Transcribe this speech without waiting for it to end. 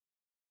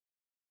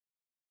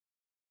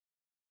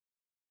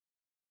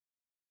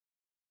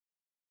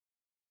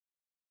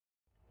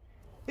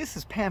This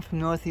is Pam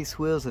from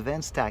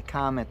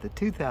NortheastWheelsEvents.com at the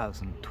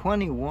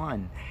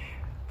 2021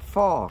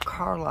 Fall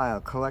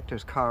Carlisle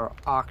Collector's Car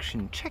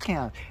Auction. Check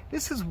out,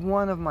 this is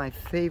one of my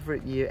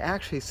favorite years.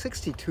 Actually,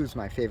 62 is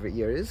my favorite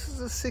year. This is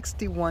a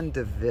 61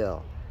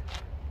 DeVille.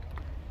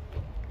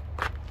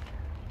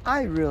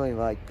 I really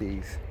like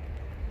these.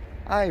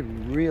 I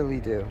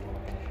really do.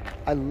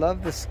 I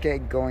love the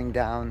skeg going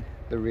down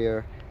the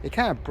rear. It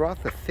kind of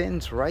brought the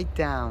fins right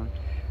down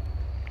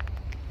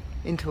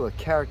into a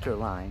character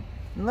line.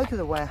 And look at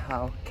the way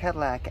how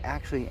Cadillac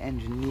actually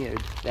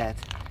engineered that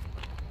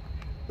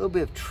little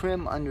bit of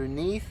trim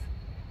underneath.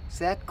 Is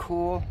that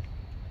cool?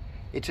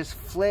 It just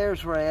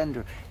flares right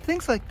under.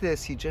 Things like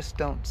this you just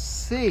don't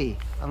see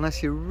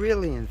unless you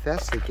really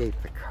investigate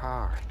the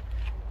car.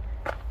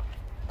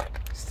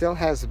 Still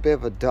has a bit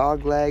of a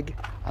dog leg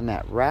on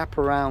that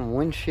wraparound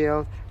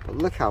windshield, but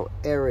look how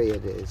airy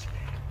it is.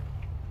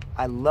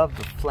 I love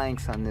the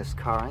flanks on this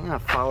car. I'm going to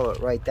follow it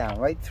right down,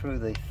 right through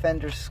the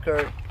fender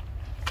skirt.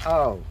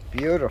 Oh,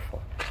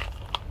 beautiful.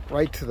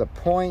 Right to the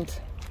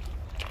point.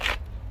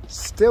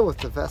 Still with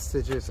the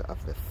vestiges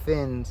of the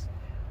fins,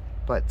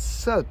 but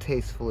so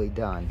tastefully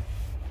done.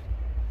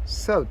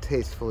 So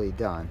tastefully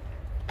done.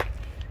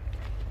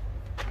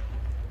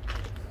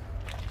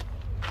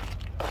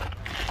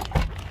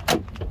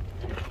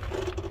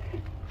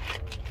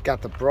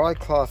 Got the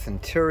broadcloth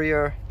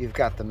interior. You've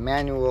got the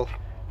manual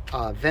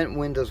vent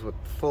windows with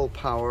full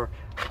power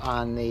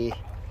on the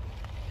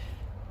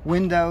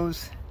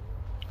windows.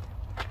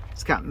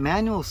 It's got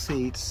manual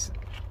seats.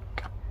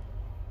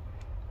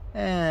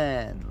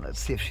 And let's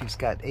see if she's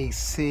got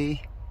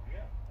AC.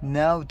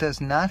 No, it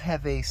does not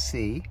have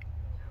AC.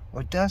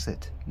 Or does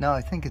it? No, I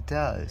think it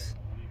does.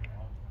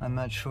 I'm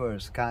not sure.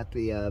 It's got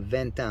the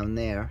vent down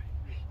there.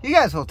 You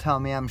guys will tell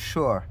me, I'm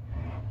sure.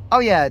 Oh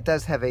yeah, it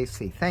does have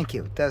AC. Thank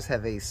you. It does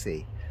have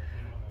AC.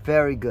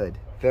 Very good.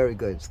 Very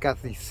good. It's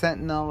got the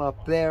Sentinel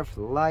up there for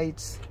the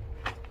lights.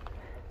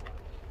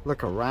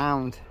 Look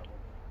around.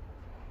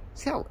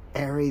 See how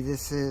airy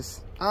this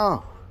is?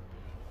 Oh,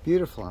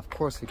 beautiful. Of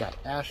course, we got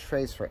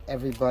ashtrays for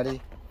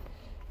everybody.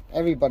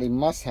 Everybody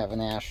must have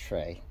an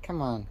ashtray.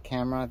 Come on,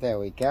 camera. There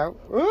we go.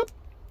 Whoop.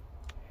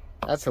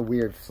 That's a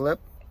weird flip.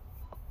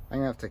 I'm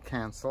going to have to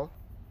cancel.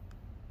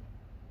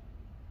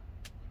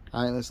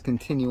 All right, let's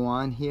continue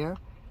on here.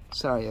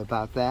 Sorry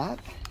about that.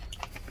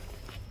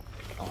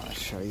 I want to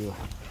show you.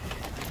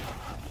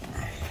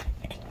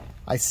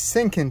 I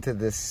sink into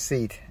this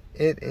seat.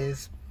 It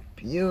is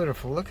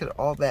beautiful. Look at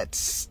all that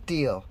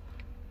steel.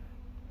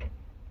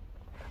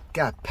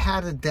 Got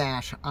padded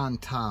dash on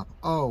top.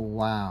 Oh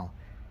wow.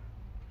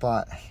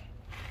 But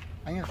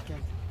I'm gonna forget.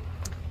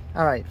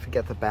 All right,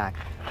 forget the back.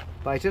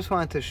 But I just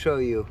wanted to show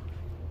you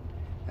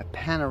a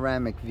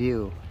panoramic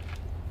view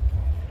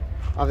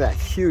of that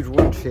huge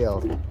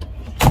windshield.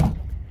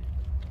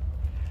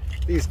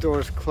 These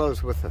doors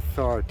close with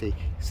authority.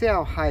 See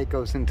how high it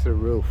goes into the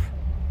roof.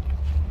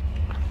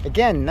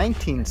 Again,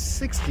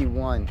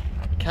 1961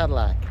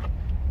 Cadillac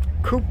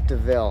Coupe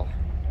Deville.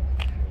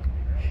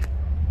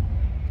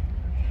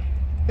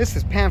 This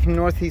is Pam from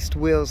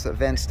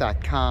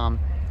NortheastWheelsEvents.com,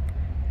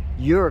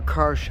 your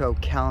car show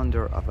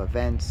calendar of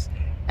events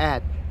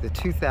at the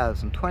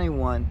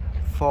 2021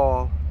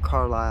 Fall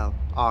Carlisle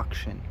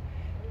Auction.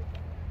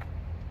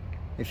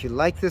 If you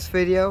like this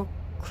video,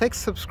 click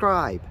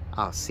subscribe.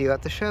 I'll see you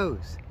at the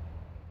shows.